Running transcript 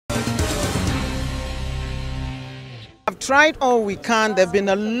have tried all we can. There have been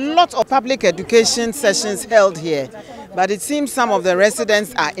a lot of public education sessions held here, but it seems some of the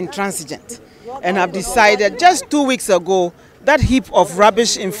residents are intransigent and have decided just 2 weeks ago that heap of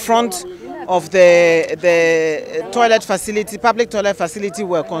rubbish in front of the toilet facility, public toilet facility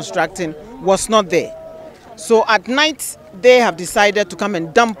we're constructing, was not there. So at night, they have decided to come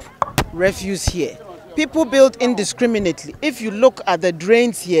and dump refuse here. People build indiscriminately. If you look at the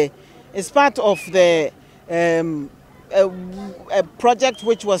drains here, it's part of the a project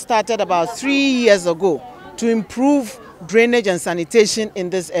which was started about 3 years ago to improve drainage and sanitation in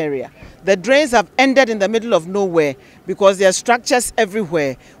this area. The drains have ended in the middle of nowhere because there are structures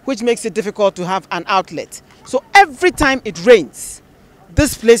everywhere, which makes it difficult to have an outlet. So every time it rains,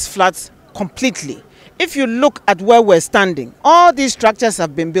 this place floods completely. If you look at where we're standing, all these structures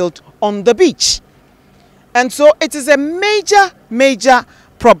have been built on the beach. And so it is a major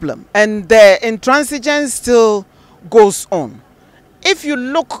problem, and the intransigence still goes on. If you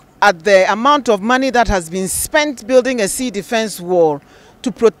look at the amount of money that has been spent building a sea defense wall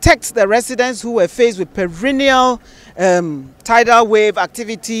to protect the residents who were faced with perennial tidal wave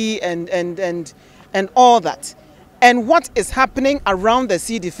activity and all that, and what is happening around the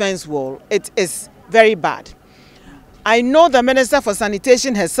sea defense wall, it is very bad. I know the Minister for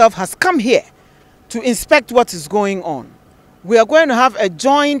Sanitation herself has come here to inspect what is going on. We are going to have a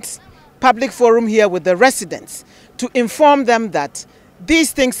joint public forum here with the residents to inform them that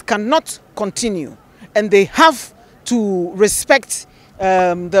these things cannot continue and they have to respect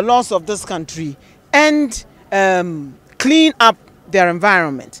the laws of this country and clean up their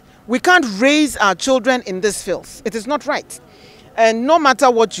environment. We can't raise our children in this filth. It is not right. And no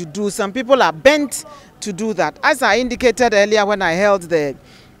matter what you do, some people are bent to do that. As I indicated earlier when I held the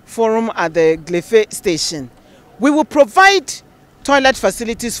forum at the Glefe station, we will provide toilet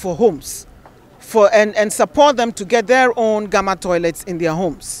facilities for homes and support them to get their own gamma toilets in their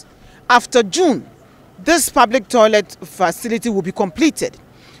homes. After June, this public toilet facility will be completed.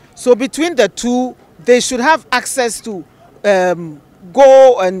 So between the two, they should have access to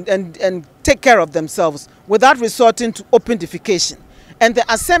go and take care of themselves without resorting to open defecation. And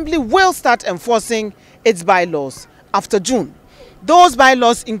the Assembly will start enforcing its bylaws after June. Those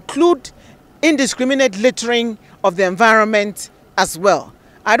bylaws include indiscriminate littering of the environment as well.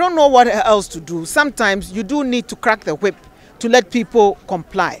 I don't know what else to do. Sometimes you do need to crack the whip to let people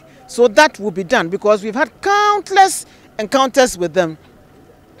comply. So that will be done because we've had countless encounters with them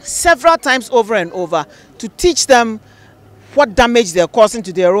several times over and over to teach them what damage they're causing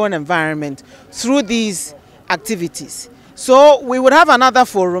to their own environment through these activities. So we would have another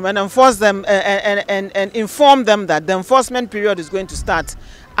forum and enforce them and inform them that the enforcement period is going to start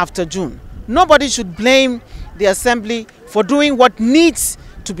after June. Nobody should blame the Assembly for doing what needs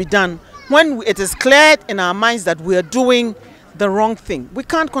to be done when it is clear in our minds that we are doing the wrong thing. We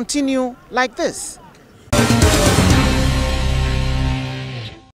can't continue like this.